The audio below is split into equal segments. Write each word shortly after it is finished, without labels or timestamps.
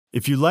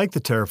If you like the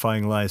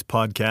Terrifying Lies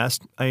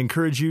podcast, I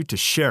encourage you to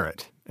share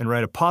it and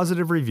write a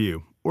positive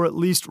review, or at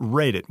least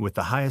rate it with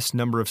the highest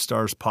number of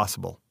stars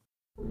possible.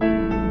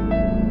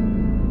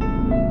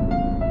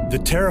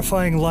 The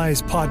Terrifying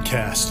Lies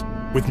podcast,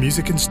 with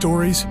music and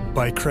stories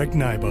by Craig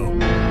Nybo.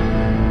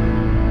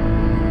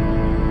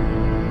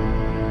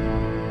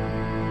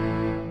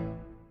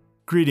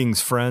 Greetings,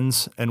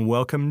 friends, and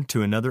welcome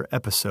to another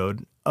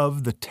episode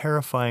of the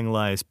Terrifying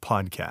Lies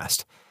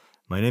podcast.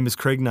 My name is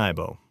Craig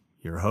Nybo,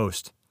 your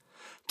host.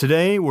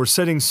 Today, we're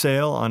setting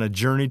sail on a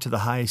journey to the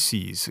high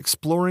seas,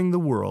 exploring the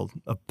world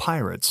of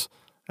pirates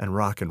and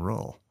rock and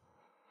roll.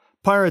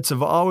 Pirates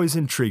have always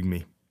intrigued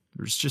me.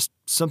 There's just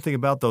something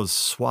about those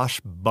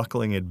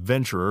swashbuckling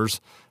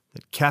adventurers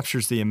that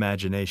captures the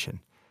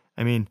imagination.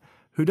 I mean,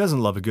 who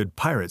doesn't love a good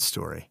pirate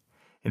story?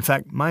 In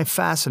fact, my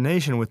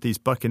fascination with these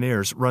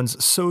buccaneers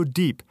runs so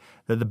deep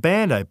that the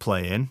band I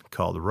play in,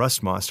 called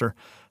Rustmonster,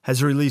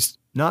 has released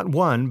not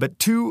one, but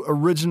two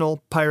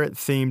original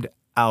pirate-themed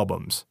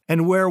albums.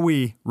 And where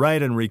we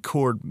write and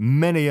record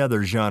many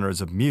other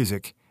genres of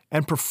music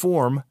and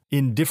perform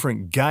in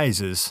different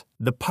guises,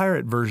 the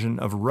pirate version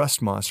of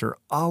Rustmonster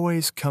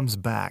always comes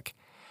back.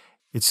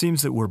 It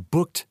seems that we're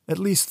booked at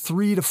least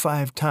 3 to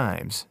 5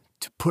 times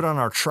to put on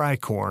our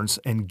tricorns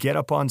and get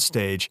up on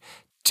stage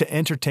to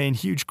entertain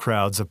huge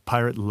crowds of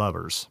pirate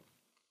lovers.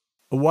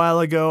 A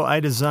while ago, I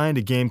designed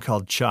a game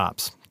called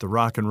Chops, the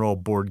rock and roll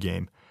board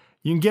game.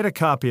 You can get a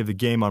copy of the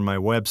game on my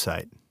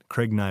website,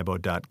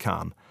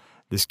 craignybo.com.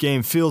 This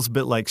game feels a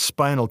bit like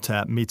Spinal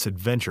Tap meets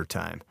Adventure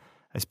Time.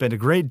 I spent a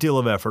great deal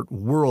of effort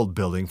world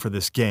building for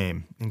this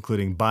game,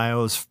 including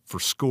bios for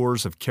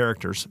scores of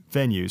characters,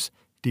 venues,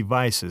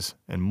 devices,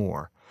 and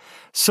more.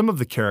 Some of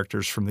the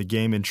characters from the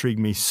game intrigued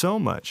me so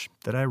much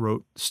that I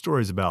wrote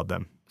stories about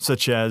them,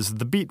 such as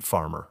the Beet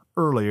Farmer,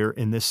 earlier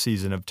in this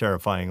season of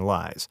Terrifying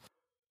Lies.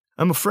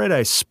 I'm afraid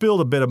I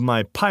spilled a bit of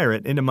my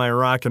pirate into my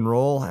rock and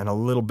roll and a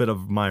little bit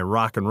of my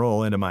rock and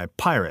roll into my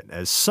pirate,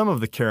 as some of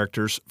the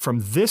characters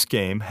from this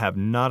game have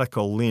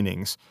nautical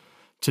leanings.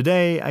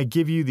 Today, I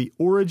give you the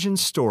origin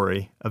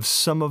story of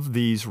some of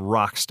these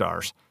rock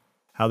stars,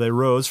 how they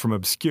rose from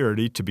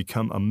obscurity to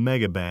become a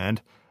mega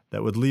band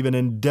that would leave an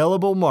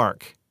indelible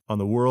mark on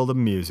the world of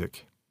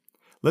music.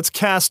 Let's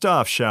cast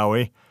off, shall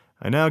we?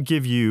 I now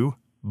give you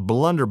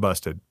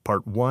Blunderbusted,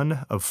 Part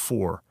 1 of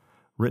 4,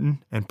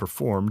 written and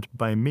performed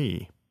by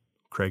me,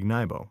 Craig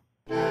Nybo.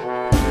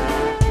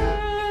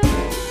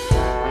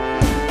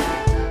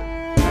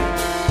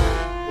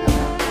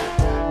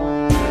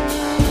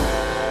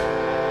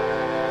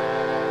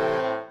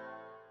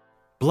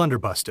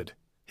 Blunderbusted,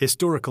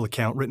 historical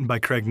account written by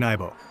Craig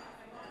Nybo.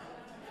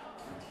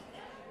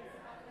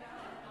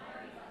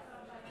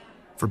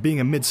 For being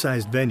a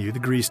mid-sized venue, the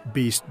Greased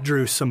Beast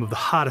drew some of the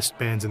hottest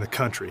bands in the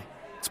country.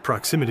 Its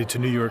proximity to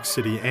New York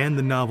City and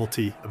the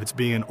novelty of its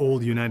being an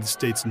old United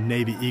States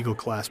Navy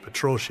Eagle-class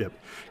patrol ship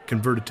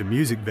converted to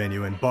music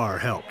venue and bar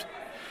helped.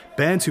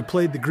 Bands who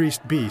played the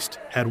Greased Beast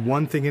had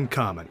one thing in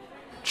common: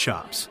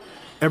 chops.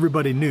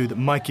 Everybody knew that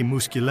Mikey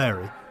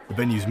Muschileri, the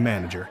venue's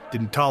manager,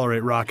 didn't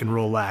tolerate rock and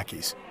roll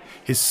lackeys.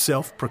 His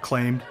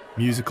self-proclaimed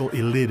musical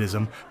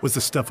elitism was the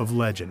stuff of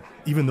legend,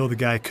 even though the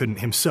guy couldn't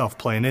himself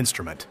play an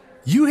instrument.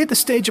 "You hit the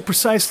stage at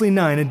precisely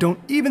 9 and don't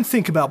even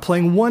think about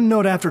playing one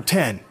note after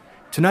 10.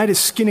 Tonight is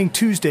Skinning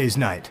Tuesday's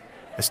night,"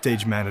 a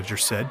stage manager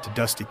said to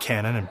Dusty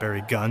Cannon and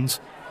Barry Guns.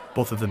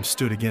 Both of them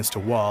stood against a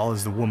wall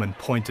as the woman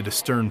pointed a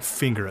stern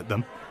finger at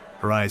them,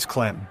 her eyes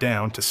clamped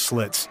down to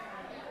slits.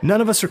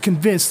 "None of us are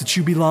convinced that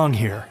you belong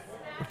here.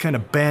 What kind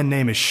of band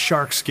name is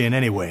Sharkskin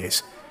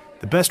anyways?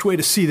 The best way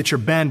to see that you're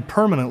banned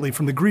permanently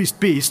from the Greased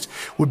Beast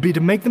would be to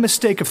make the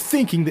mistake of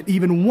thinking that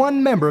even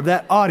one member of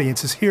that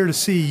audience is here to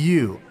see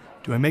you.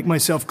 Do I make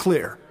myself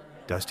clear?"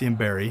 Dusty and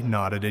Barry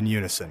nodded in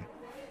unison.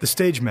 The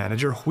stage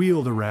manager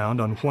wheeled around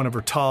on one of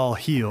her tall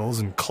heels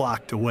and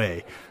clocked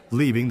away,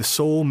 leaving the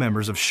sole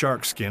members of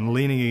Sharkskin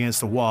leaning against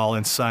the wall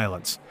in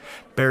silence.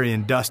 Barry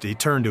and Dusty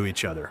turned to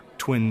each other,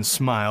 twin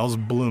smiles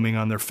blooming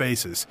on their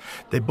faces.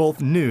 They both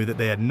knew that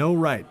they had no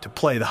right to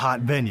play the hot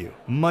venue,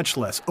 much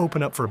less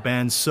open up for a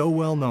band so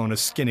well known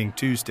as Skinning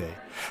Tuesday.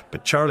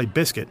 But Charlie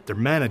Biscuit, their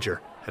manager,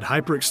 had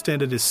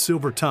hyperextended his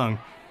silver tongue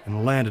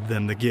and landed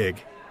them the gig.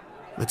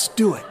 "Let's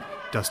do it,"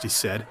 Dusty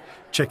said,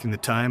 checking the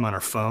time on her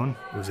phone.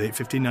 It was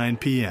 8:59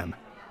 p.m.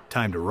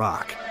 Time to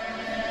rock.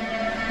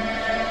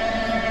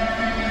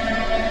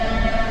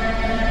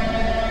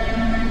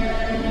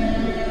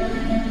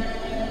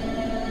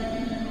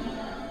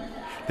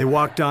 They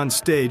walked on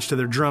stage to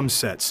their drum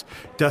sets.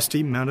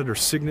 Dusty mounted her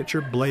signature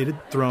bladed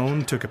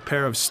throne, took a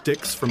pair of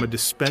sticks from a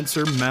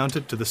dispenser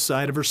mounted to the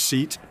side of her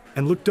seat,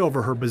 and looked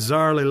over her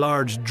bizarrely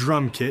large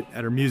drum kit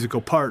at her musical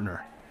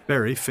partner.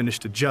 Barry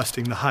finished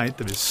adjusting the height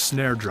of his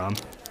snare drum,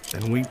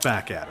 then winked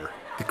back at her.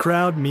 The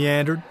crowd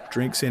meandered,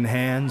 drinks in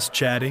hands,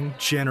 chatting,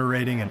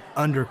 generating an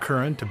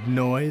undercurrent of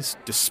noise,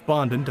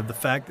 despondent of the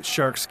fact that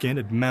Sharkskin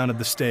had mounted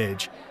the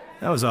stage.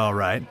 That was all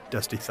right,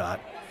 Dusty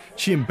thought.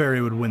 She and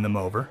Barry would win them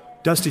over.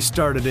 Dusty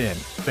started in,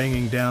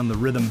 banging down the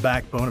rhythm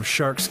backbone of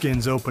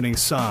Sharkskin's opening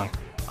song,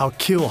 "I'll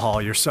Kill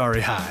Haul Your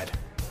Sorry Hide."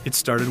 It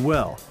started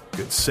well,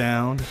 good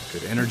sound,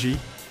 good energy,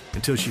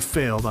 until she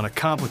failed on a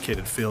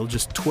complicated fill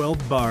just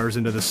 12 bars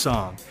into the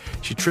song.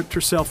 She tripped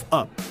herself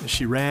up as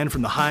she ran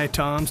from the high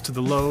toms to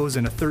the lows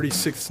in a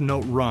 36th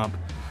note romp.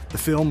 The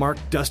fill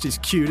marked Dusty's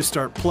cue to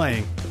start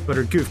playing, but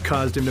her goof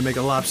caused him to make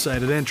a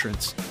lopsided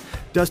entrance.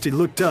 Dusty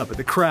looked up at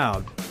the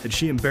crowd. Had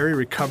she and Barry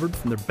recovered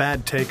from their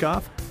bad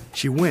takeoff?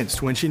 She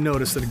winced when she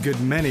noticed that a good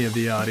many of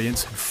the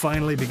audience had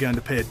finally begun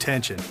to pay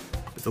attention,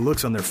 but the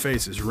looks on their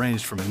faces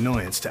ranged from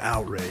annoyance to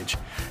outrage.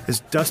 As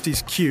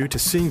Dusty's cue to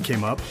sing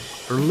came up,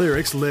 her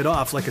lyrics lit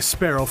off like a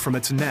sparrow from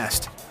its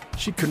nest.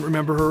 She couldn't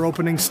remember her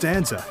opening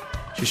stanza.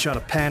 She shot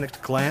a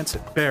panicked glance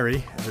at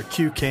Barry as her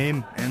cue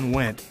came and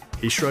went.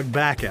 He shrugged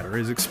back at her,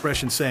 his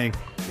expression saying,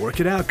 "Work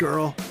it out,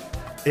 girl."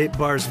 8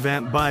 bars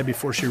vamped by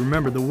before she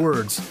remembered the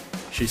words.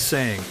 She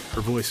sang,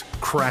 her voice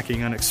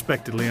cracking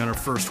unexpectedly on her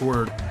first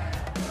word.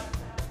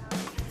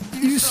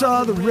 "You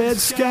saw the red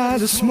sky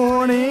this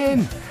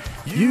morning.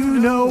 You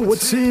know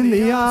what's in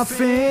the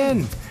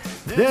offing.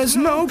 There's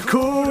no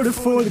quarter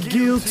for the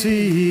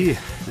guilty.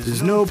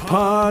 There's no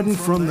pardon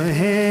from the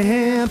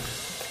hemp."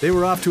 They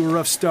were off to a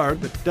rough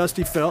start, but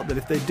Dusty felt that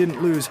if they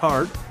didn't lose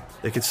heart,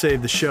 they could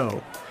save the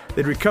show.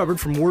 They'd recovered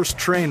from worse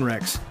train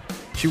wrecks.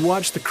 She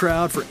watched the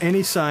crowd for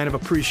any sign of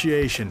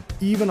appreciation.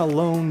 Even a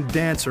lone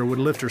dancer would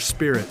lift her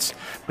spirits,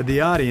 but the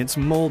audience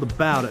mulled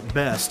about at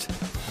best.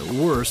 At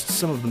worst,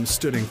 some of them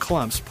stood in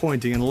clumps,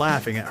 pointing and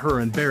laughing at her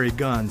and Barry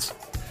Guns.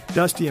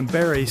 Dusty and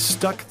Barry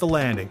stuck the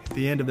landing at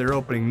the end of their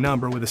opening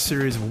number with a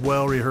series of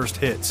well-rehearsed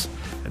hits.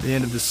 At the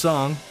end of the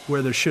song,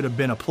 where there should have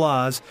been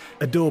applause,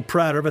 a dull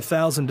pratter of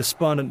 1,000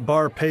 despondent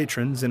bar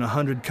patrons in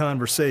 100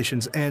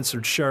 conversations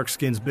answered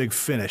Sharkskin's big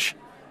finish.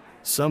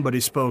 Somebody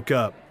spoke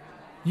up.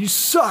 "You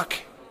suck!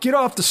 Get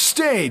off the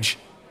stage!"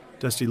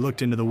 Dusty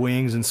looked into the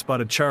wings and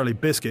spotted Charlie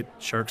Biscuit,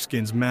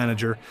 Sharkskin's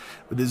manager,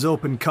 with his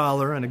open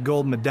collar and a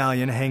gold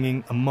medallion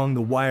hanging among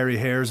the wiry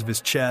hairs of his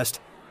chest.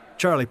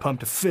 Charlie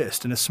pumped a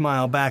fist and a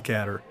smile back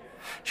at her.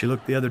 She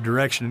looked the other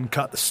direction and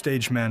caught the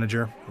stage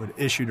manager, who had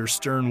issued her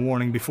stern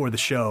warning before the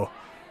show.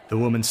 The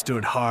woman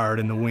stood hard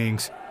in the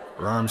wings,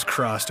 her arms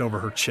crossed over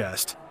her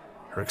chest,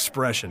 her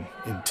expression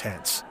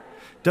intense.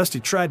 Dusty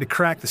tried to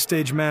crack the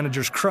stage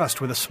manager's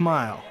crust with a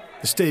smile.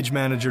 The stage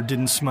manager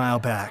didn't smile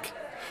back.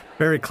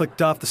 Barry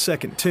clicked off the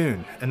second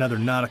tune, another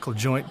nautical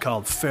joint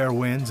called Fair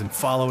Winds and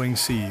Following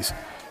Seas.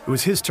 It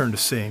was his turn to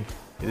sing.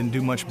 He didn't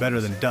do much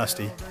better than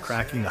Dusty,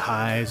 cracking the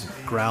highs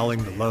and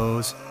growling the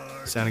lows,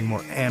 sounding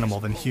more animal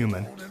than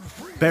human.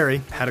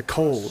 Barry had a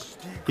cold.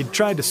 He'd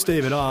tried to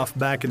stave it off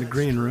back in the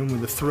green room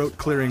with the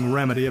throat-clearing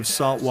remedy of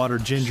saltwater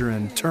ginger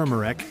and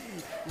turmeric.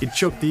 He'd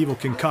choked the evil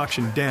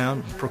concoction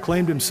down and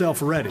proclaimed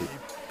himself ready,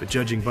 but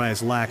judging by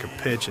his lack of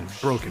pitch and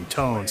broken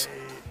tones,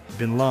 he'd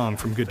been long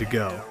from good to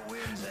go.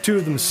 The two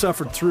of them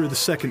suffered through the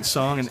second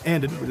song and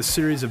ended with a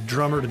series of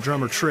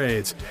drummer-to-drummer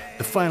trades.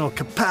 The final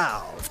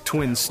kapow of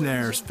twin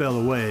snares fell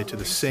away to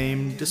the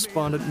same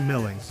despondent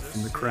milling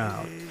from the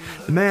crowd.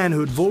 The man who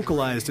had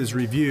vocalized his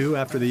review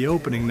after the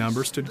opening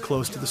number stood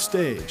close to the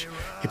stage.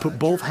 He put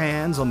both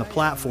hands on the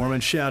platform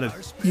and shouted,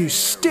 "You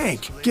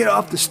stink! Get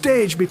off the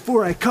stage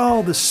before I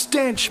call the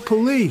stench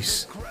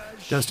police!"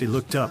 Dusty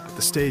looked up at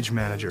the stage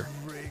manager.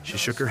 She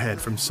shook her head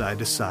from side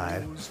to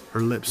side,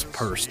 her lips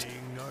pursed.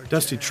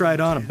 Dusty tried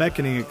on a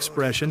beckoning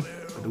expression,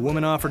 but the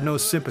woman offered no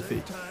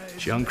sympathy.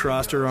 She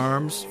uncrossed her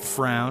arms,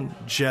 frowned,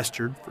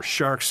 gestured for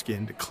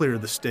Sharkskin to clear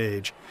the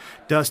stage.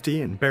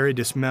 Dusty and Barry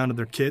dismounted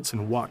their kits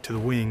and walked to the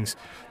wings.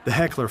 The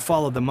heckler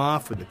followed them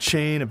off with a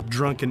chain of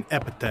drunken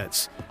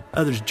epithets.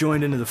 Others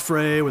joined into the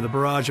fray with a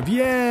barrage of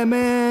 "Yeah,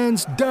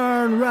 mans,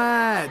 darn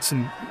rights,"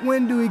 and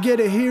 "When do we get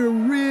to hear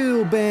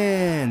real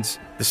bands?"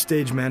 The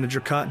stage manager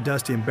caught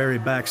Dusty and Barry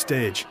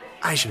backstage.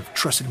 "I should have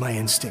trusted my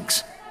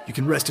instincts. You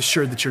can rest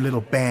assured that your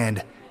little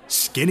band,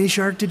 Skinny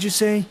Shark, did you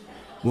say,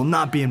 will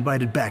not be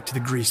invited back to the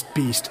Greased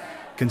Beast.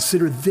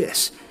 Consider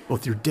this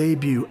both your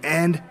debut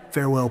and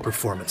farewell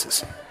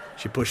performances."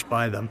 She pushed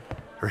by them,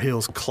 her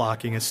heels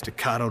clocking a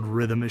staccatoed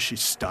rhythm as she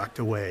stalked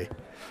away.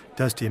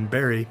 Dusty and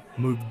Barry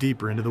moved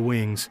deeper into the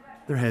wings,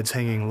 their heads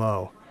hanging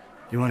low.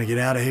 "You want to get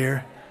out of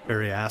here?"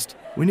 Barry asked.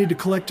 "We need to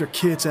collect our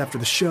kits after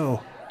the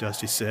show,"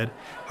 Dusty said,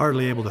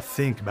 hardly able to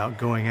think about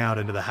going out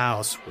into the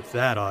house with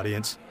that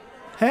audience.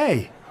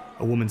 "Hey!"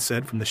 a woman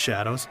said from the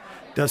shadows.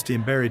 Dusty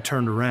and Barry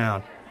turned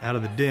around. Out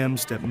of the dim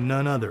stepped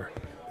none other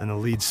than the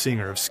lead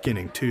singer of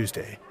Skinning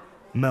Tuesday,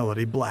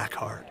 Melody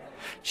Blackheart.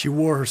 She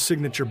wore her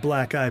signature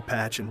black eye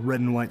patch and red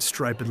and white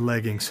striped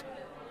leggings.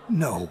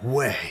 "No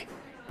way,"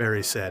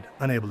 Barry said,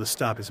 unable to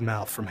stop his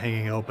mouth from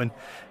hanging open.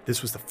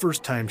 This was the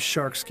first time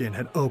Sharkskin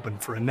had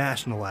opened for a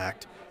national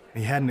act,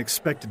 and he hadn't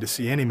expected to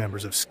see any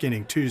members of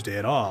Skinning Tuesday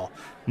at all,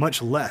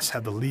 much less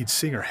have the lead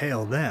singer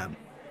hail them.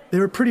 "They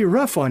were pretty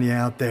rough on you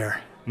out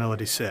there,"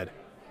 Melody said.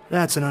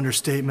 "That's an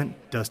understatement,"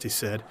 Dusty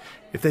said.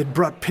 "If they'd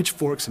brought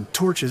pitchforks and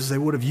torches, they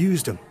would have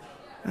used them."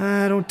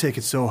 Don't take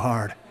it so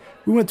hard.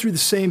 We went through the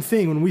same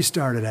thing when we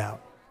started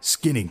out."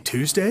 "Skinning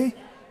Tuesday?"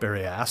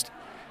 Barry asked.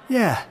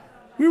 "Yeah,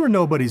 we were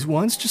nobodies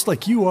once, just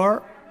like you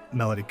are."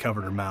 Melody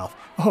covered her mouth.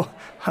 "Oh,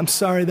 I'm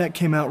sorry that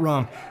came out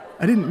wrong.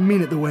 I didn't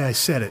mean it the way I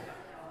said it.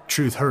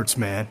 Truth hurts,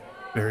 man,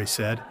 Barry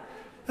said.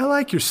 I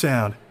like your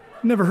sound.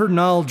 I've never heard an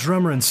all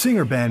drummer and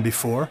singer band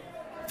before.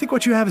 I think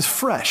what you have is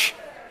fresh.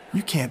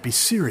 You can't be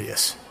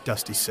serious,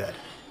 Dusty said.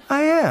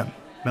 I am,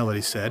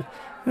 Melody said,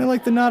 and I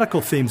like the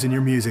nautical themes in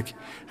your music.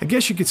 I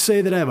guess you could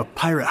say that I have a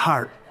pirate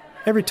heart.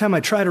 Every time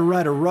I try to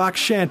write a rock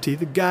shanty,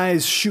 the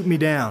guys shoot me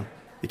down.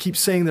 They keep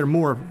saying they're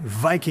more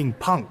Viking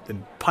punk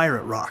than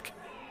pirate rock.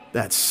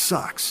 That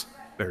sucks,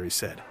 Barry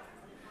said.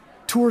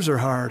 Tours are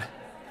hard.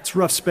 It's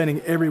rough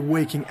spending every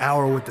waking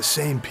hour with the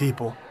same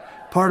people.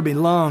 Part of me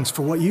longs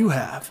for what you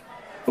have.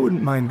 I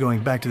wouldn't mind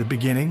going back to the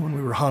beginning when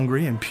we were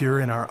hungry and pure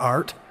in our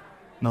art.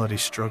 Melody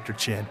stroked her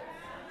chin.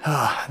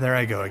 There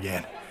I go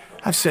again.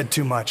 I've said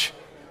too much.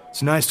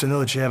 It's nice to know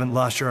that you haven't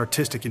lost your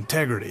artistic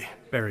integrity,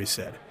 Barry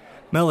said.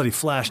 Melody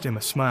flashed him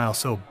a smile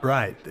so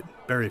bright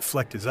that Barry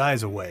flecked his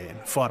eyes away and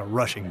fought a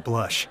rushing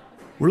blush.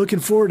 We're looking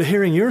forward to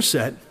hearing your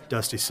set,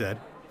 Dusty said.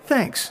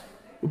 Thanks.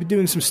 We'll be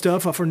doing some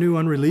stuff off our new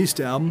unreleased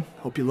album.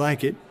 Hope you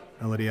like it.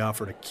 Melody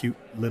offered a cute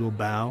little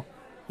bow,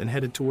 then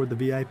headed toward the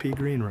VIP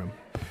green room.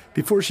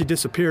 Before she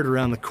disappeared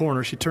around the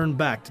corner, she turned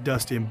back to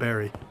Dusty and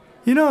Barry.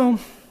 You know,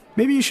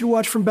 maybe you should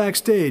watch from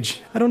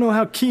backstage. I don't know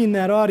how keen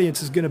that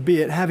audience is going to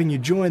be at having you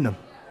join them.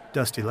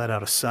 Dusty let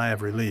out a sigh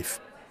of relief.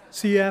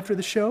 See you after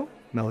the show?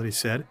 Melody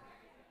said.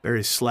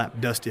 Barry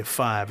slapped Dusty a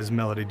 5 as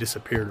Melody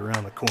disappeared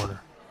around the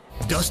corner.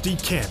 Dusty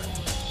Cannon.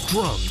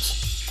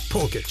 Drums.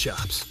 Polka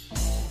chops.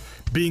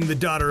 Being the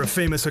daughter of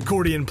famous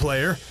accordion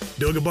player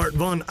Dagobert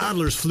von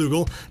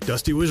Adlersflügel,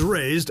 Dusty was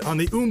raised on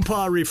the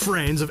oompa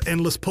refrains of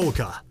Endless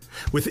Polka.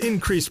 With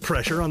increased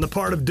pressure on the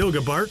part of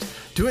Dagobert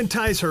to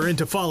entice her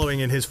into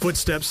following in his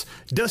footsteps,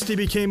 Dusty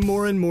became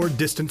more and more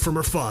distant from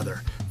her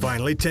father.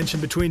 Finally, tension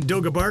between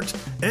Dagobert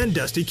and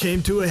Dusty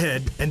came to a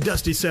head, and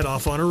Dusty set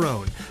off on her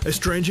own,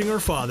 estranging her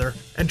father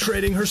and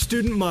trading her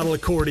student model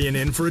accordion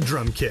in for a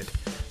drum kit.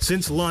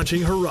 Since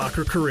launching her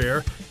rocker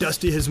career,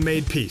 Dusty has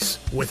made peace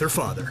with her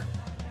father.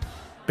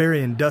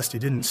 Barry and Dusty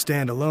didn't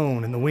stand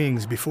alone in the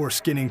wings before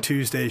Skinning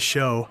Tuesday's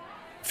show.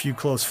 A few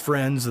close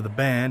friends of the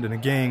band and a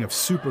gang of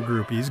super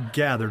groupies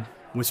gathered,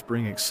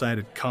 whispering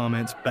excited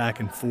comments back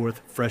and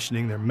forth,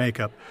 freshening their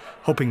makeup,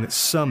 hoping that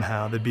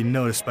somehow they'd be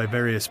noticed by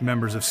various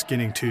members of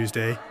Skinning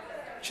Tuesday.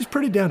 She's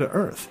pretty down to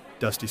earth,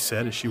 Dusty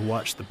said as she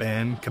watched the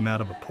band come out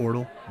of a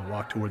portal and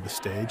walk toward the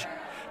stage.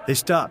 They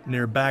stopped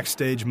near a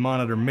backstage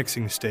monitor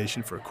mixing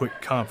station for a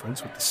quick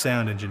conference with the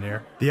sound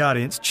engineer. The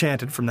audience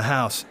chanted from the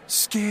house,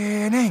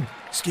 "Skinning!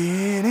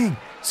 Skinning!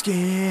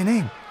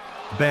 Skinning!"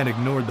 The band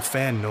ignored the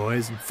fan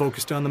noise and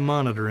focused on the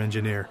monitor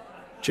engineer.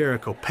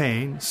 Jericho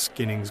Payne,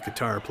 Skinning's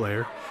guitar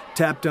player,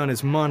 tapped on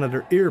his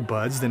monitor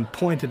earbuds, then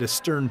pointed a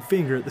stern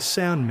finger at the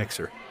sound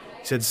mixer.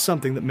 He said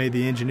something that made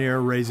the engineer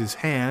raise his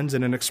hands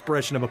in an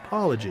expression of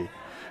apology.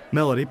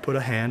 Melody put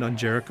a hand on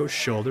Jericho's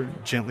shoulder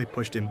and gently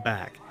pushed him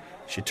back.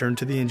 She turned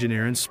to the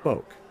engineer and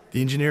spoke.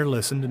 The engineer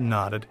listened and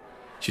nodded.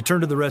 She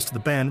turned to the rest of the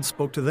band and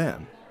spoke to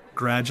them.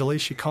 Gradually,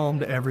 she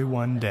calmed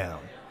everyone down.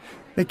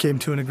 They came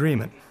to an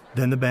agreement.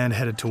 Then the band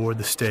headed toward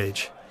the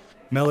stage.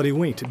 Melody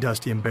winked at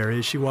Dusty and Barry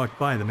as she walked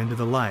by them into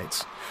the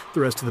lights. The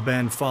rest of the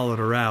band followed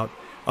her out.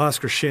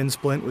 Oscar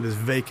Shinsplint with his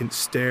vacant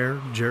stare,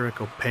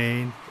 Jericho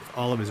Payne with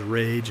all of his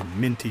rage and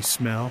minty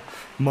smell,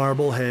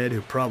 Marblehead,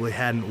 who probably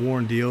hadn't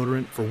worn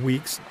deodorant for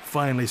weeks,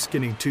 finally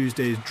Skinning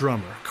Tuesday's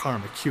drummer,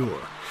 Karma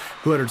Cure,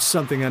 who uttered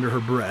something under her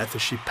breath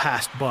as she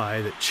passed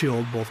by that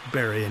chilled both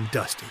Barry and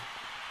Dusty.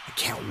 I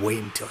can't wait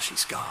until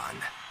she's gone.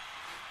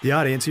 The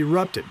audience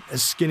erupted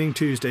as Skinning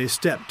Tuesday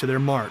stepped to their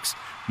marks.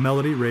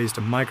 Melody raised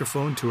a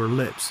microphone to her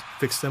lips,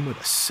 fixed them with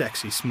a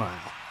sexy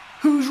smile.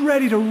 Who's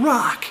ready to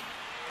rock?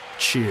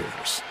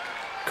 Cheers.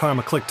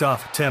 Karma clicked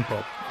off a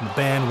tempo, and the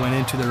band went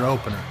into their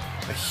opener,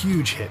 a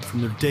huge hit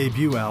from their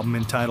debut album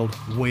entitled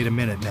Wait a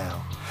Minute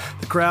Now.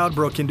 The crowd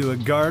broke into a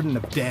garden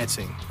of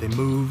dancing. They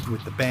moved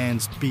with the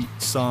band's beat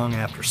song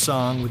after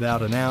song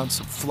without an ounce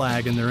of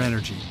flag in their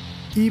energy.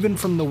 Even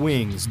from the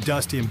wings,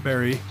 Dusty and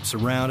Barry,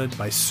 surrounded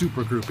by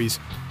super groupies,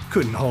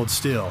 couldn't hold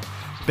still.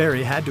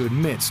 Barry had to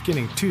admit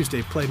Skinning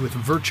Tuesday played with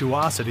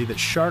virtuosity that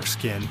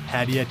Sharkskin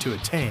had yet to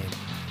attain.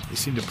 They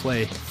seemed to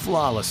play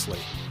flawlessly,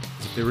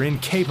 as if they were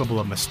incapable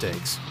of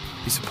mistakes.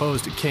 He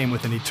supposed it came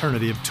with an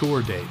eternity of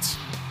tour dates.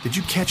 Did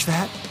you catch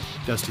that?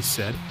 Dusty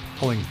said,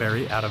 pulling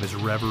Barry out of his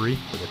reverie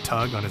with a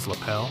tug on his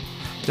lapel.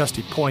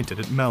 Dusty pointed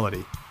at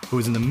Melody, who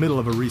was in the middle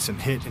of a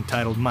recent hit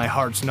entitled My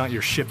Heart's Not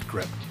Your Shift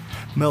Grip.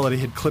 Melody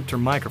had clipped her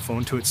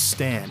microphone to its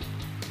stand.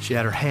 She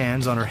had her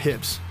hands on her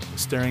hips,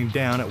 staring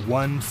down at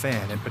one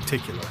fan in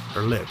particular,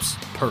 her lips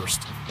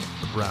pursed,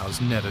 her brows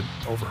netted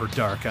over her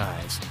dark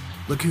eyes.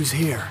 Look who's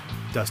here,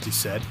 Dusty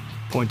said,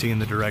 pointing in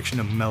the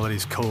direction of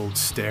Melody's cold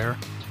stare.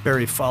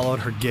 Barry followed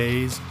her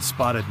gaze and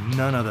spotted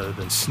none other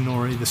than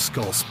Snorri the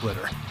Skull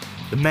Splitter.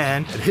 The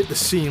man had hit the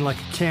scene like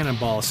a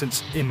cannonball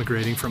since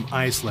immigrating from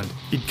Iceland.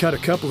 He'd cut a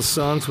couple of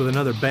songs with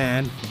another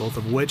band, both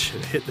of which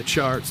had hit the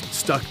charts and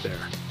stuck there.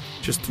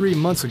 Just 3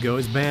 months ago,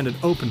 his band had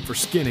opened for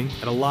Skinning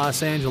at a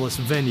Los Angeles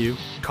venue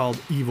called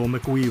Evil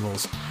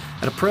McWeevils.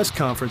 At a press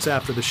conference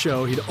after the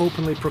show, he'd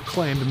openly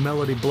proclaimed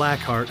Melody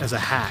Blackheart as a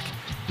hack,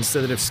 and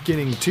said that if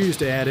Skinning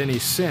Tuesday had any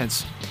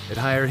sense, they'd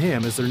hire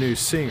him as their new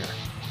singer.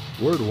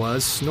 Word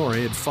was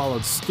Snorri had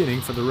followed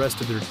Skinning for the rest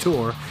of their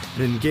tour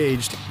and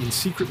engaged in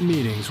secret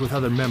meetings with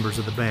other members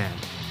of the band.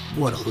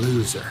 "What a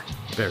loser,"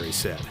 Barry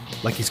said,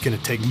 "like he's going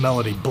to take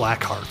Melody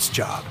Blackheart's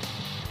job."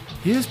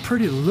 "He is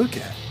pretty to look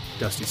at,"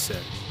 Dusty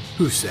said.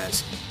 "Who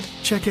says?"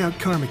 "Check out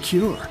Karma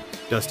Cure,"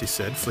 Dusty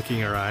said, flicking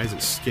her eyes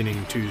at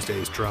Skinning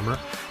Tuesday's drummer.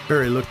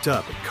 Barry looked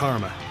up at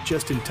Karma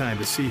just in time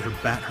to see her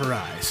bat her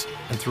eyes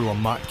and threw a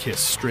mock kiss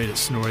straight at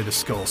Snorri the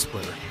Skull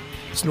Splitter.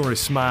 Snorri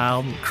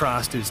smiled and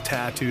crossed his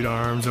tattooed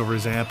arms over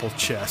his ample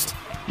chest.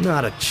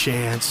 "Not a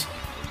chance,"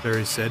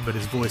 Barry said, but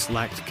his voice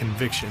lacked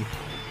conviction.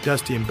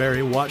 Dusty and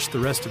Barry watched the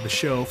rest of the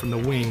show from the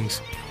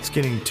wings.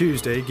 Skinning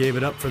Tuesday gave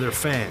it up for their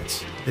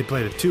fans. They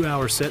played a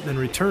 2-hour set, then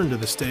returned to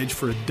the stage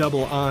for a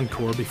double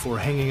encore before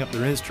hanging up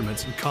their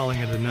instruments and calling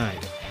it a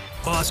night.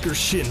 Oscar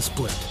shin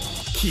split,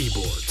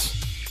 keyboards,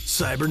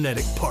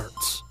 cybernetic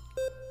parts.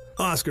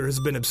 Oscar has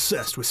been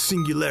obsessed with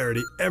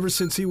singularity ever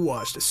since he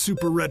watched a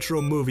super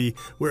retro movie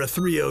where a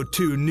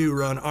 302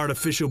 neuron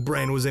artificial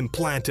brain was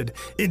implanted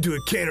into a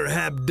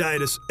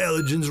Caenorhabditis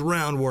elegans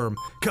roundworm,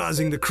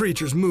 causing the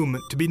creature's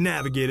movement to be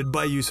navigated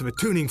by use of a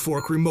tuning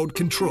fork remote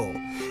control.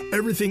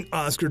 Everything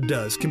Oscar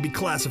does can be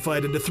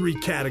classified into 3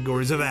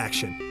 categories of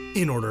action,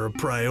 in order of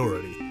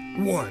priority.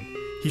 1.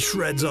 He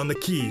shreds on the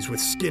keys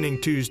with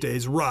Skinning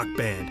Tuesday's rock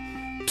band.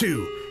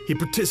 2. He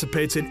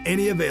participates in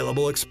any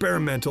available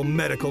experimental,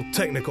 medical,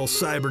 technical,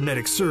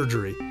 cybernetic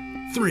surgery.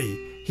 3.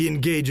 He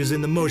engages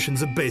in the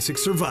motions of basic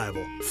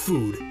survival,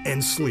 food,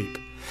 and sleep.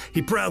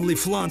 He proudly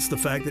flaunts the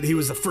fact that he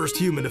was the first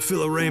human to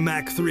fill a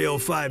Raymac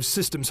 305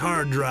 system's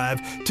hard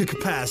drive to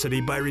capacity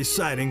by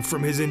reciting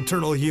from his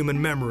internal human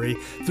memory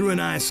through an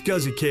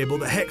iSCSI cable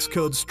the hex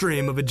code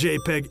stream of a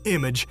JPEG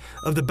image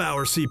of the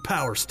Bowersea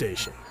Power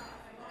Station.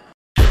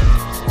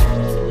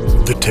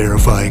 The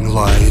Terrifying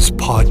Lies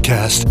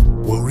podcast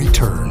will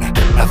return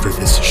after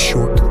this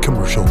short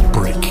commercial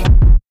break.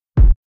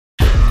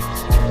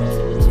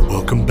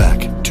 Welcome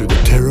back to the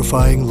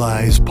Terrifying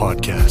Lies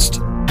podcast.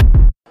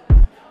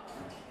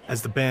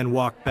 As the band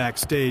walked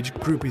backstage,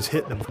 groupies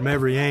hit them from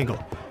every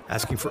angle,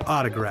 asking for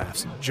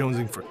autographs and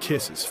jonesing for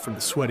kisses from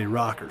the sweaty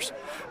rockers.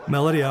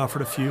 Melody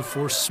offered a few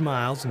forced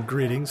smiles and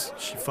greetings.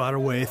 She fought her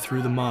way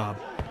through the mob.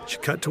 She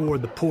cut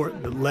toward the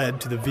port that led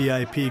to the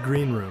VIP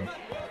green room.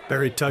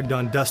 Barry tugged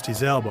on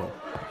Dusty's elbow.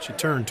 She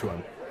turned to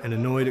him, an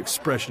annoyed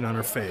expression on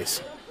her face.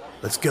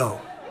 "Let's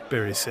go,"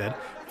 Barry said,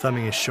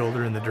 thumbing his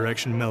shoulder in the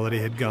direction Melody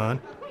had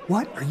gone.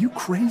 "What? Are you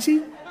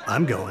crazy?"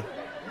 "I'm going,"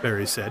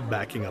 Barry said,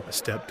 backing up a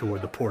step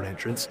toward the port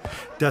entrance.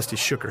 Dusty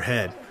shook her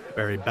head.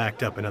 Barry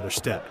backed up another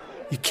step.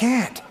 "You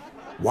can't."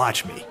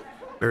 "Watch me."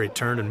 Barry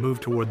turned and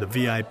moved toward the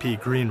VIP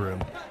green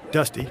room.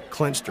 Dusty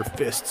clenched her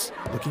fists,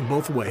 looking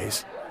both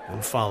ways,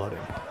 and followed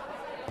him.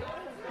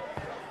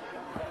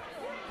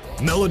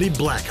 Melody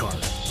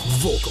Blackheart,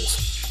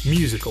 vocals,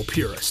 musical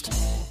purist.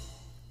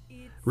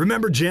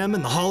 Remember Jem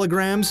and the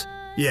holograms?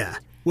 Yeah,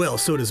 well,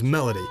 so does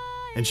Melody.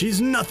 And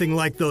she's nothing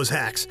like those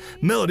hacks.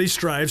 Melody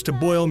strives to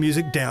boil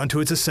music down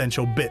to its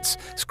essential bits,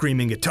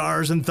 screaming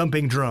guitars and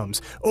thumping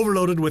drums,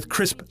 overloaded with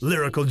crisp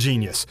lyrical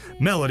genius.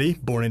 Melody,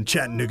 born in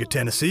Chattanooga,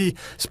 Tennessee,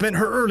 spent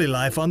her early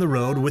life on the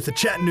road with the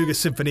Chattanooga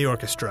Symphony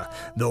Orchestra.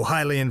 Though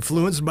highly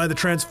influenced by the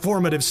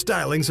transformative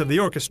stylings of the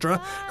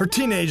orchestra, her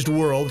teenaged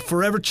world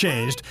forever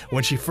changed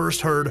when she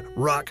first heard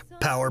rock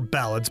power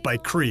ballads by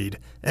Creed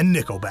and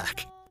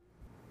Nickelback.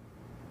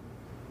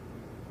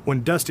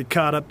 When Dusty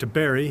caught up to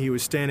Barry, he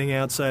was standing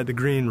outside the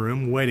green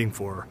room waiting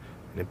for her,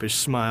 an impish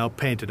smile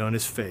painted on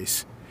his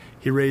face.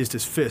 He raised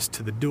his fist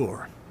to the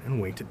door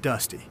and winked at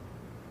Dusty.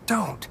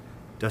 "Don't!"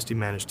 Dusty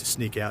managed to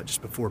sneak out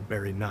just before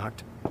Barry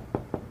knocked.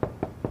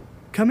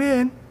 "Come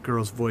in,"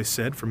 girl's voice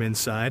said from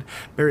inside.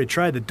 Barry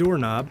tried the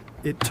doorknob.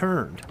 It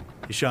turned.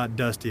 He shot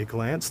Dusty a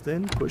glance,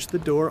 then pushed the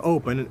door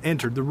open and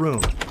entered the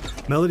room.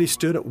 Melody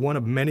stood at one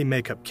of many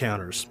makeup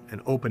counters,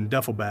 an open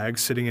duffel bag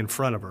sitting in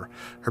front of her.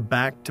 Her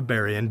back to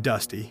Barry and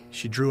Dusty,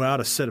 she drew out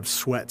a set of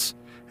sweats,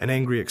 an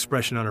angry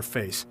expression on her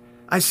face.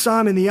 "I saw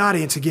him in the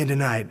audience again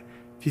tonight. Do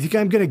you think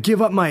I'm going to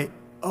give up my...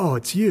 Oh,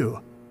 it's you."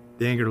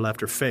 The anger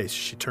left her face.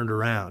 She turned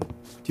around.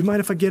 "Do you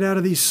mind if I get out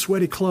of these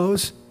sweaty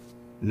clothes?"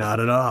 "Not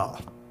at all,"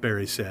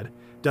 Barry said.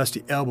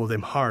 Dusty elbowed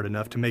him hard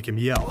enough to make him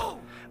yell.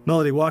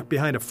 Melody walked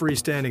behind a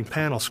freestanding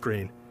panel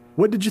screen.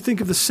 "What did you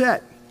think of the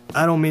set?"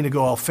 "I don't mean to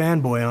go all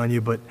fanboy on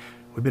you, but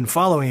we've been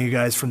following you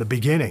guys from the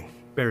beginning,"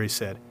 Barry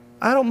said.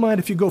 "I don't mind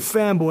if you go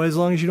fanboy as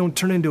long as you don't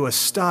turn into a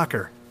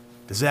stalker."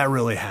 "Does that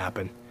really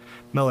happen?"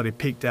 Melody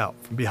peeked out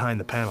from behind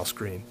the panel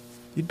screen.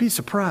 "You'd be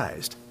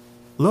surprised."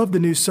 "Love the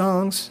new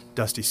songs,"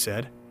 Dusty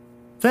said.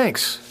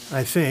 "Thanks,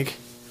 I think.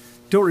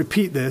 Don't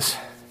repeat this,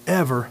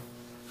 ever.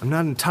 I'm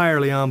not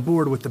entirely on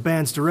board with the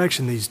band's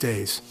direction these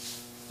days."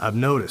 "I've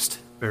noticed,"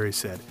 Barry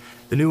said.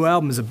 "The new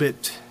album is a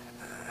bit...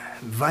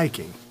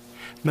 Viking."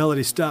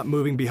 Melody stopped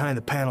moving behind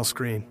the panel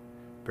screen.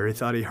 Barry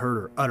thought he heard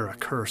her utter a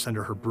curse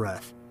under her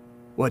breath.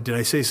 "What, did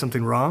I say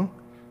something wrong?"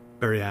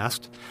 Barry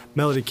asked.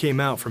 Melody came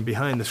out from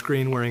behind the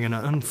screen wearing an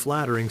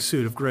unflattering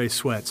suit of gray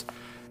sweats.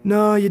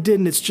 "No, you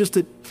didn't. It's just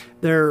that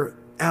they're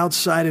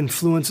outside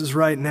influences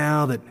right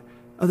now that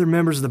other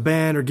members of the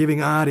band are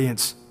giving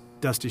audience.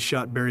 Dusty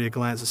shot Barry a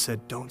glance and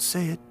said, "Don't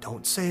say it,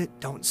 don't say it,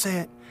 don't say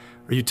it."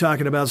 "Are you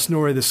talking about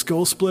Snorri the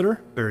Skull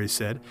Splitter?" Barry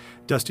said.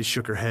 Dusty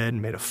shook her head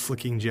and made a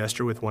flicking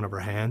gesture with one of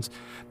her hands.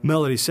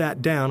 Melody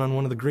sat down on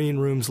one of the green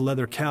room's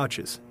leather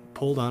couches,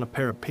 pulled on a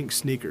pair of pink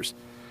sneakers.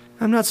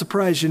 "I'm not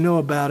surprised you know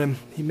about him.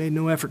 He made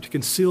no effort to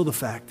conceal the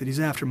fact that he's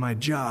after my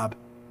job."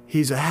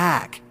 "He's a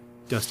hack,"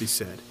 Dusty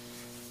said.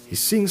 "He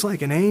sings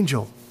like an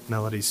angel,"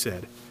 Melody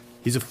said.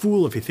 "He's a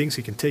fool if he thinks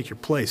he can take your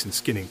place in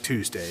Skinning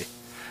Tuesday."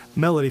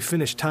 Melody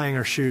finished tying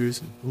her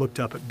shoes and looked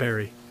up at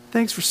Barry.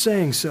 "Thanks for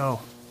saying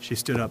so." She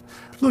stood up.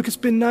 "Look, it's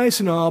been nice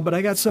and all, but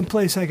I got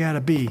someplace I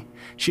gotta be."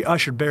 She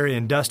ushered Barry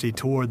and Dusty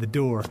toward the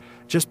door.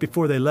 Just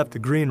before they left the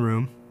green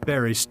room,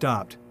 Barry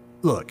stopped.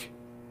 "Look,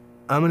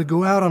 I'm gonna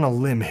go out on a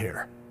limb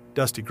here."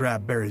 Dusty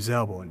grabbed Barry's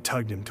elbow and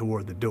tugged him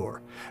toward the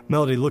door.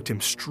 Melody looked him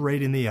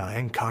straight in the eye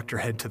and cocked her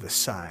head to the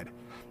side.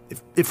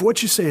 If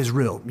what you say is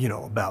real,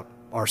 about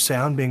our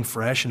sound being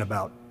fresh and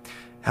about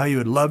how you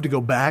would love to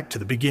go back to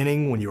the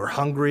beginning when you were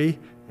hungry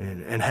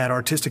and had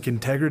artistic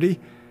integrity,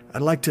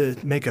 I'd like to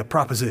make a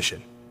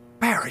proposition."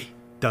 "Barry,"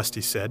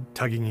 Dusty said,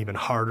 tugging even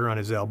harder on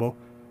his elbow.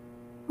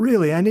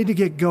 "Really, I need to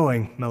get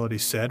going," Melody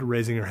said,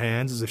 raising her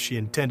hands as if she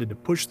intended to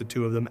push the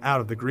two of them out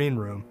of the green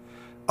room.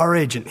 "Our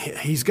agent,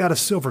 he's got a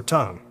silver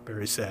tongue,"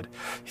 Barry said.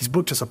 "He's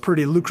booked us a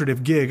pretty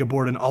lucrative gig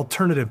aboard an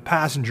alternative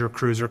passenger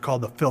cruiser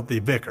called the Filthy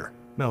Vicar."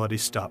 Melody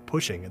stopped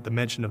pushing at the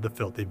mention of the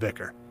Filthy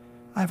Vicar.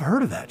 "I've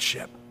heard of that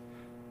ship.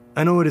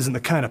 I know it isn't the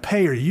kind of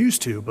pay you're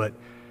used to, but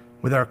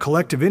with our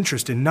collective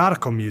interest in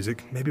nautical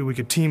music, maybe we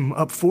could team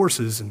up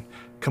forces and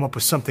come up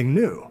with something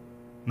new."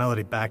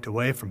 Melody backed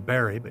away from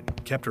Barry,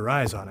 but kept her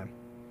eyes on him.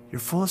 "You're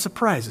full of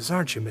surprises,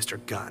 aren't you, Mr.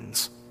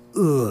 Guns?"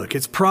 "Look,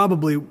 it's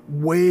probably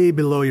way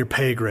below your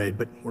pay grade,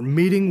 but we're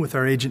meeting with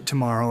our agent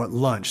tomorrow at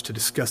lunch to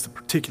discuss the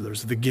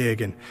particulars of the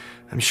gig, and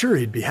I'm sure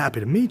he'd be happy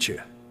to meet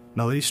you."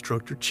 Melody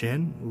stroked her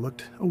chin and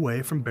looked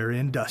away from Barry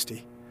and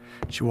Dusty.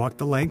 She walked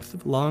the length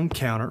of a long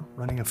counter,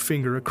 running a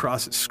finger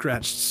across its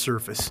scratched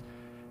surface.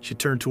 She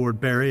turned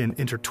toward Barry and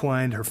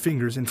intertwined her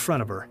fingers in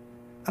front of her.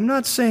 "I'm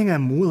not saying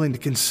I'm willing to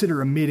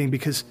consider a meeting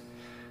because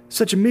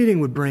such a meeting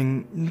would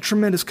bring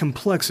tremendous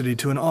complexity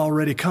to an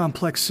already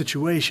complex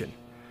situation.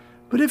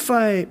 But if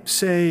I,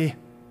 say,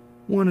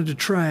 wanted to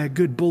try a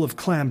good bowl of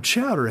clam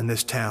chowder in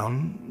this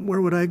town,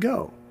 where would I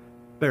go?"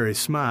 Barry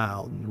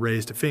smiled and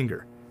raised a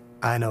finger.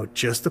 "I know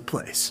just the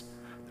place.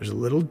 There's a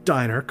little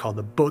diner called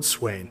the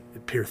Boatswain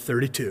at Pier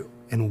 32,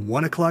 and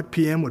 1 o'clock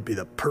p.m. would be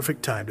the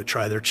perfect time to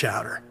try their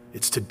chowder.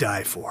 It's to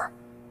die for."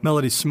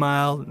 Melody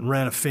smiled and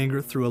ran a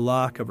finger through a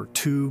lock of her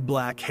too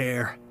black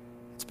hair.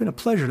 "It's been a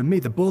pleasure to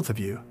meet the both of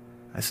you.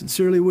 I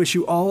sincerely wish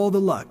you all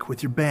the luck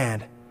with your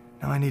band.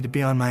 Now I need to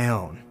be on my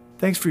own."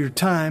 "Thanks for your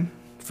time.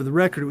 For the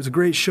record, it was a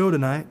great show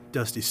tonight,"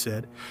 Dusty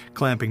said,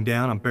 clamping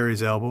down on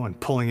Barry's elbow and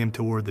pulling him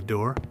toward the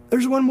door.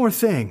 "There's one more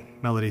thing,"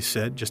 Melody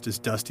said, just as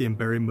Dusty and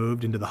Barry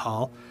moved into the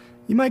hall.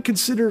 "You might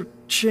consider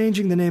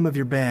changing the name of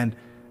your band.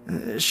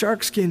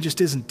 Sharkskin just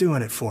isn't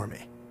doing it for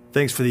me."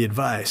 "Thanks for the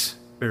advice,"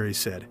 Barry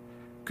said.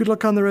 "Good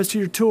luck on the rest of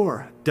your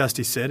tour,"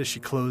 Dusty said as she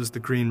closed the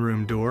green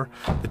room door.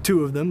 The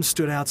two of them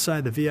stood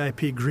outside the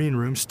VIP green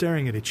room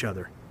staring at each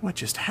other. "What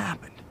just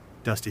happened?"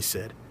 Dusty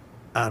said.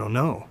 "I don't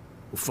know.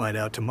 We'll find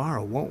out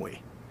tomorrow, won't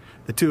we?"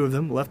 The two of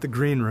them left the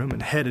green room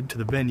and headed to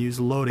the venue's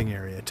loading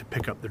area to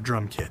pick up their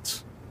drum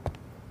kits.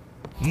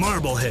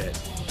 Marblehead,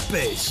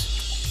 bass,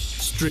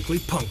 strictly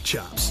punk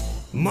chops.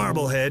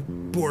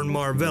 Marblehead, born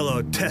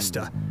Marvello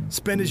Testa,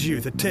 spent his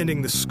youth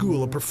attending the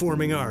School of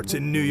Performing Arts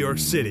in New York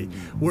City,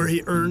 where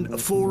he earned a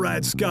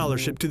full-ride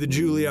scholarship to the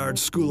Juilliard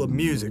School of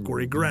Music, where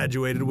he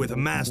graduated with a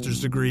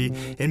master's degree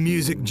in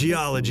music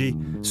geology,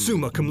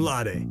 summa cum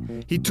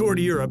laude. He toured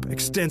Europe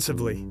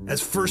extensively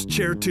as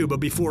first-chair tuba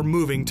before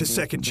moving to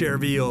second-chair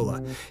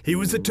viola. He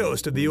was the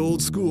toast of the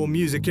old-school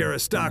music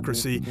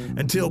aristocracy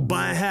until,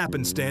 by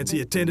happenstance,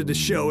 he attended a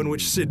show in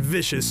which Sid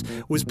Vicious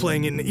was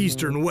playing in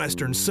eastern,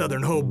 western,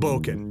 southern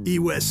Hoboken,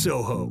 West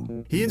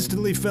Soho. He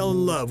instantly fell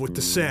in love with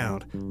the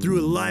sound, threw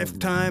a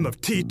lifetime of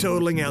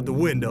teetotaling out the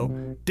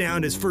window,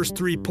 downed his first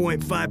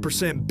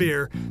 3.5%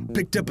 beer,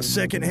 picked up a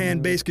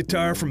second-hand bass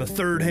guitar from a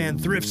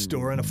third-hand thrift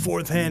store in a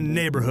fourth-hand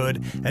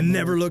neighborhood, and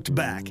never looked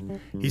back.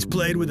 He's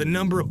played with a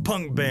number of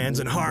punk bands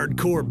and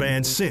hardcore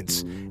bands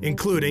since,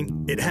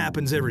 including It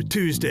Happens Every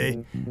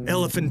Tuesday,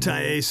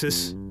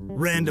 Elephantiasis,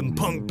 Random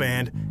Punk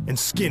Band, and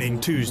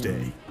Skinning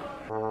Tuesday.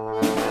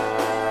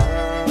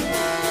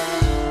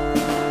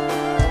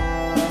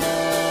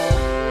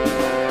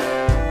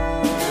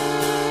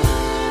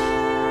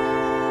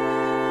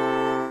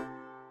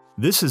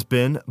 This has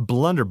been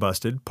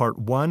Blunderbusted, Part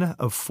 1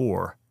 of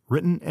 4,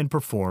 written and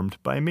performed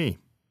by me,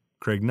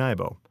 Craig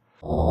Nybo.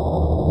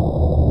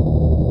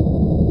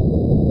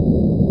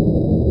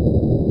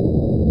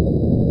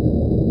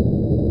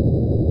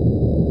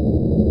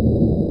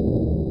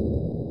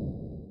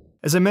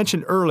 As I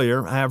mentioned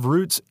earlier, I have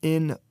roots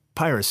in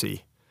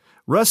piracy.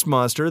 Rust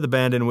Monster, the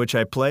band in which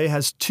I play,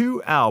 has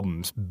 2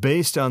 albums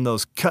based on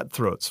those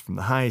cutthroats from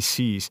the high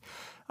seas.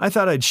 I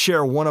thought I'd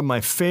share one of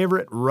my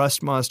favorite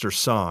Rustmaster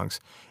songs.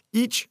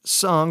 Each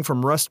song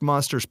from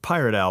Rustmaster's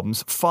pirate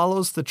albums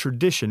follows the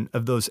tradition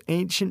of those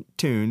ancient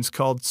tunes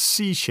called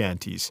sea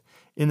shanties,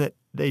 in that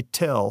they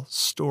tell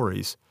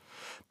stories.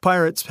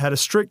 Pirates had a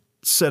strict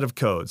set of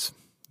codes,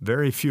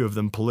 very few of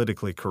them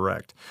politically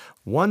correct.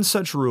 One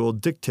such rule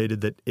dictated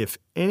that if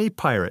any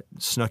pirate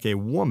snuck a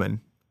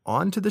woman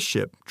onto the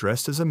ship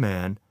dressed as a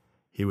man,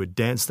 he would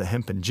dance the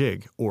hempen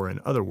jig, or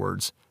in other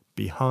words,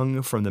 be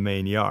hung from the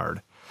main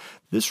yard.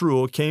 This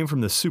rule came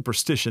from the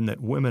superstition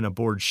that women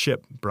aboard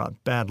ship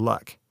brought bad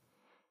luck.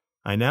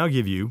 I now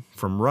give you,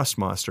 from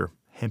Rustmaster,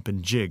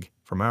 Hempen Jig,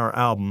 from our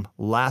album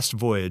Last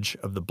Voyage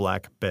of the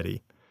Black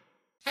Betty.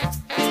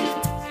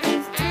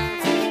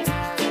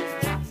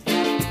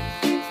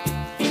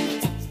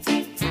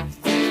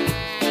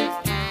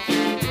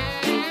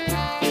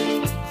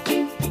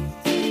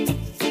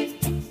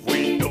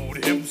 We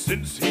knowed him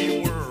since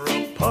he were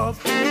a pup.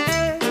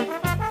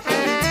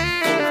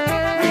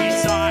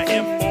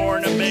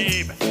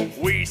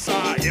 We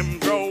saw him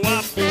grow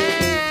up. We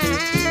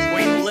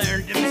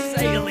learned him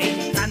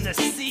sailing on the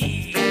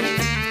sea.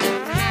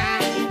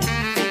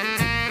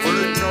 We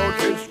knowed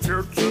his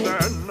future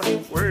then.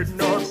 We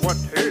knowed what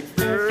he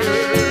did.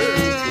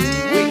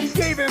 We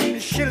gave him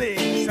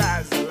shillings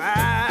as a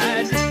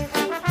lad. He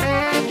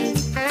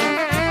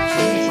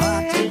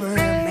bought the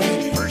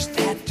mermaid, first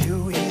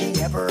tattoo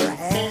he ever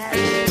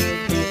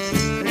had.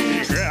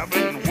 He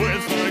grabbing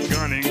with the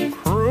gunning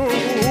crew.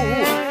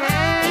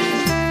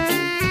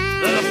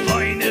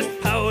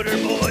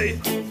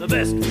 The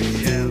best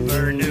we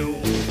ever knew.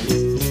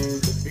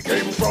 He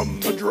came from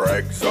the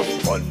dregs of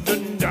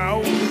London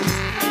down.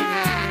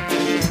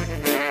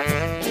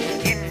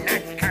 In a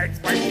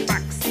cardboard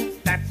box,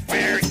 that's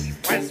where he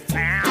was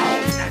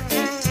found.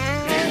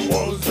 He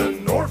was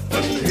an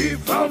orphan, he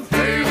found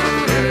favor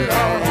in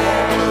our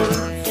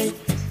hearts.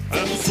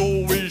 And so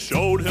we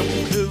showed him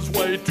his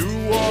way to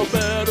a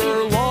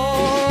better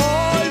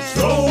life.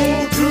 So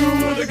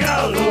to the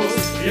gallows,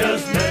 he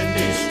has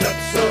many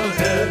steps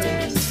ahead.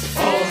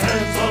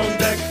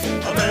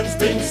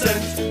 Been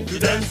sent to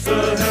dance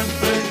the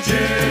hempen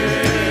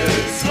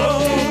jig. Slow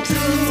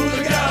to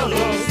the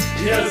gallows,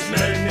 he has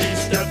many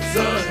steps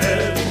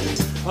ahead.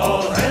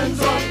 All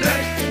hands on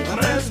deck, a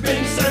man's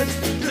been sent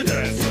to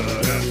dance the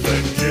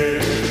hempen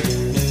jig.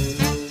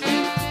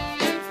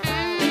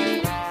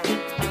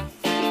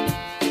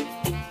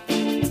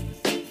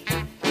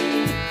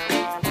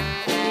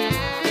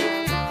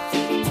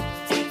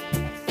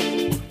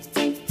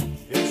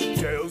 His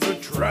tale's a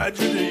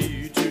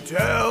tragedy to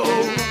tell.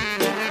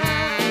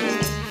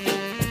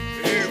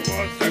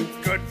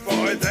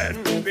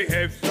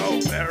 Behaved so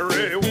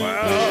very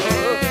well.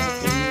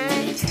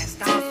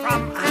 Cast off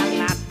from a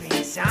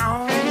lapping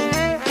sound.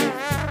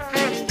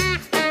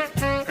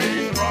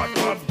 He brought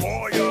a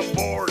boy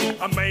aboard,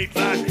 a mate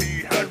that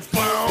he had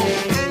found.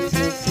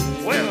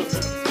 Well,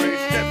 the 3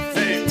 steps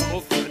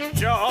able for the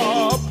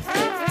job.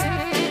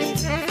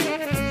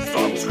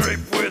 Some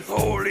scrape with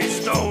holy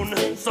stone,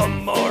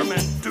 some more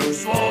meant to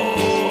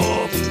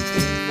swap.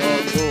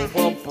 The group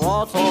were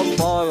brought on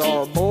by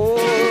our boy.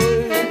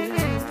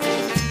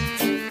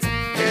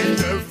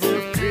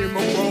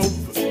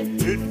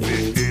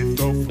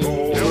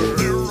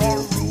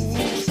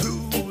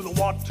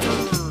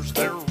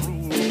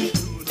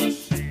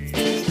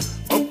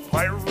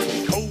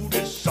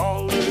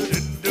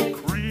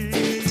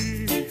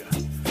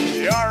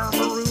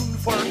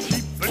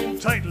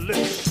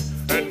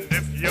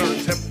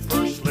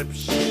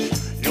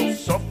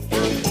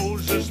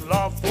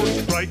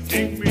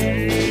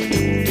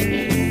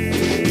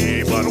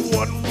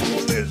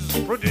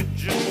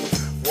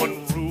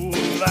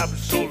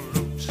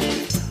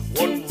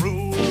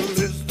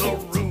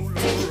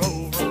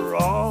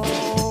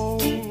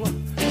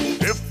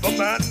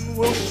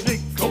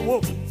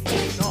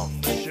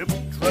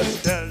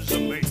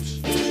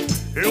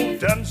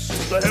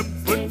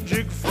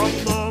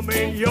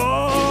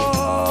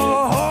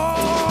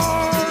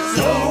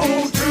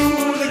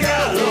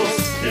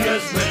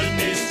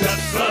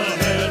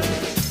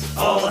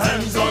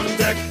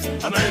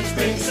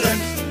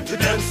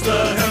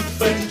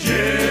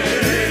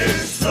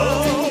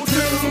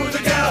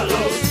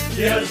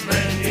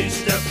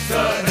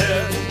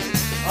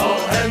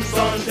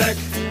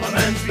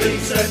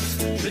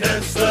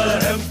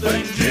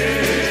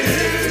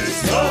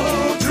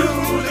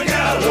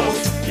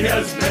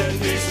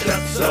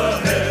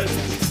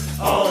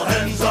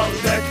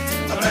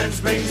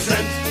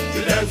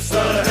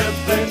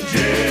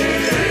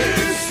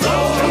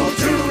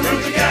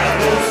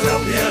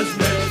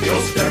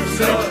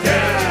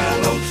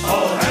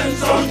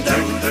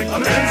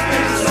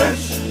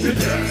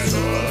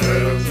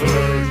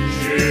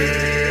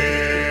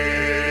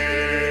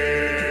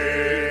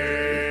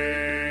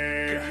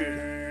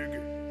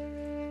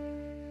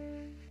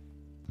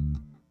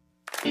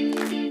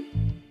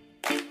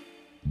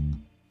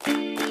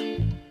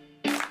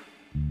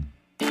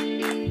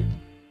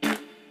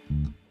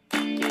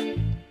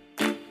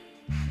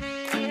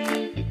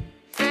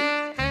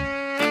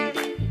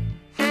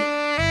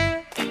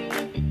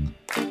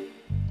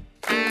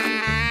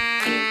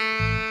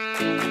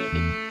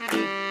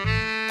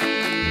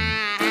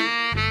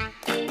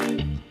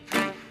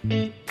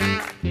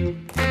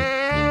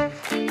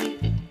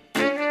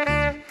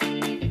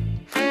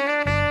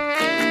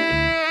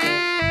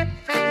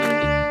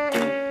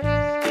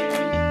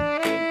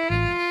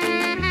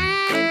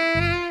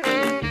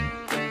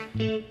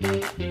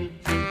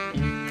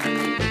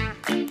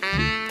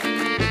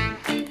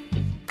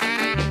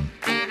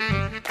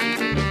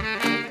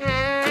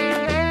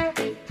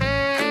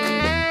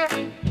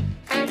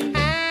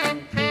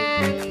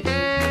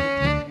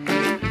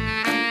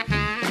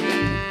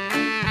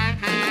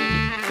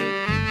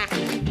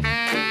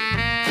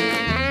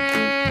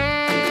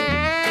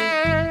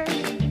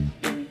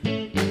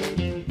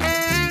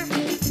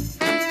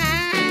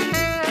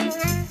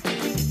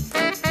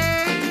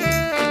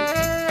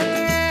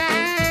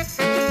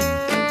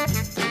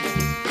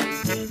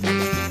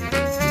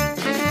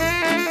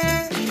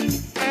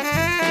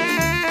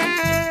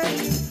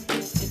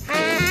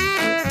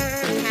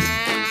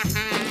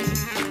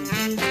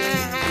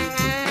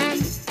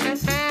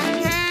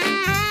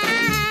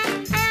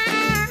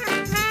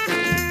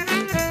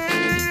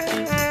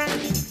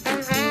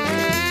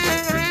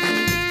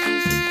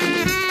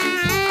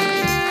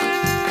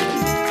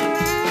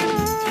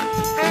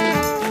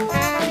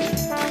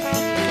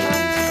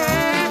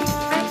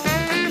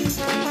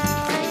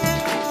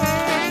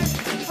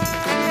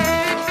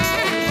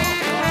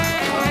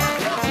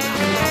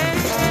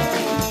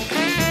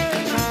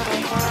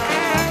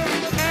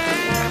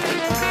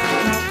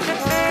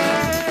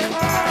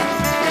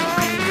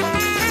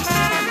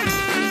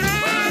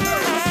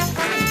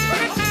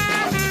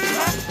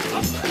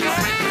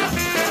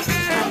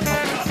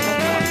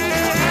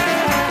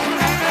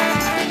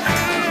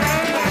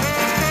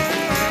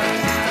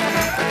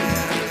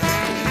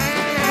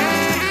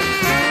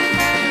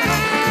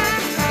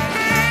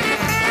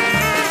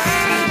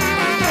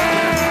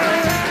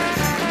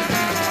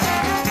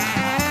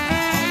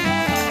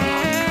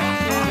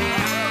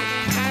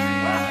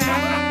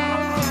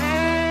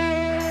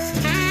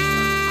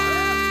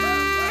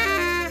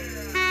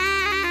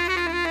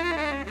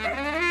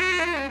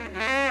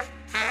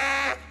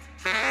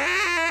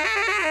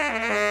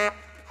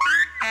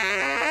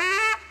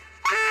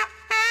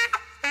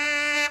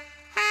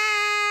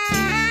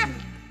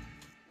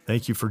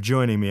 Thank you for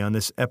joining me on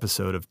this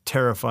episode of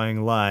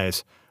Terrifying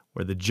Lies,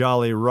 where the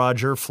Jolly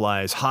Roger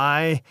flies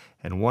high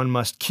and one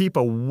must keep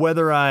a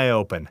weather eye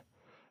open.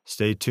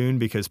 Stay tuned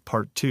because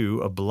part 2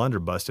 of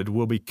Blunderbusted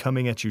will be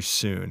coming at you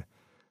soon.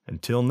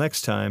 Until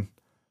next time,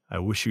 I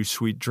wish you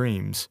sweet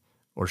dreams,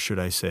 or should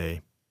I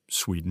say,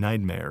 sweet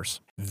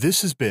nightmares.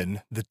 This has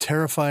been the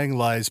Terrifying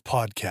Lies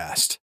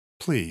podcast.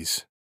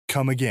 Please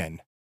come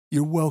again.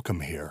 You're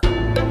welcome here.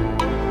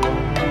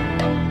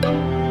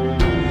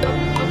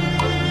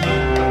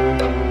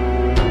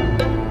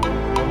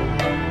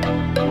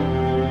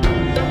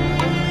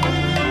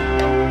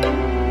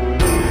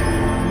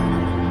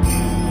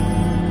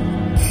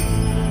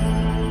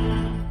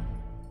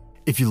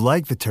 If you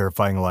like the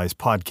Terrifying Lies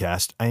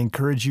podcast, I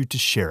encourage you to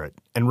share it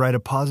and write a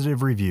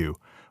positive review,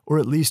 or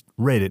at least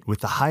rate it with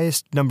the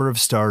highest number of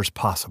stars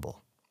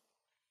possible.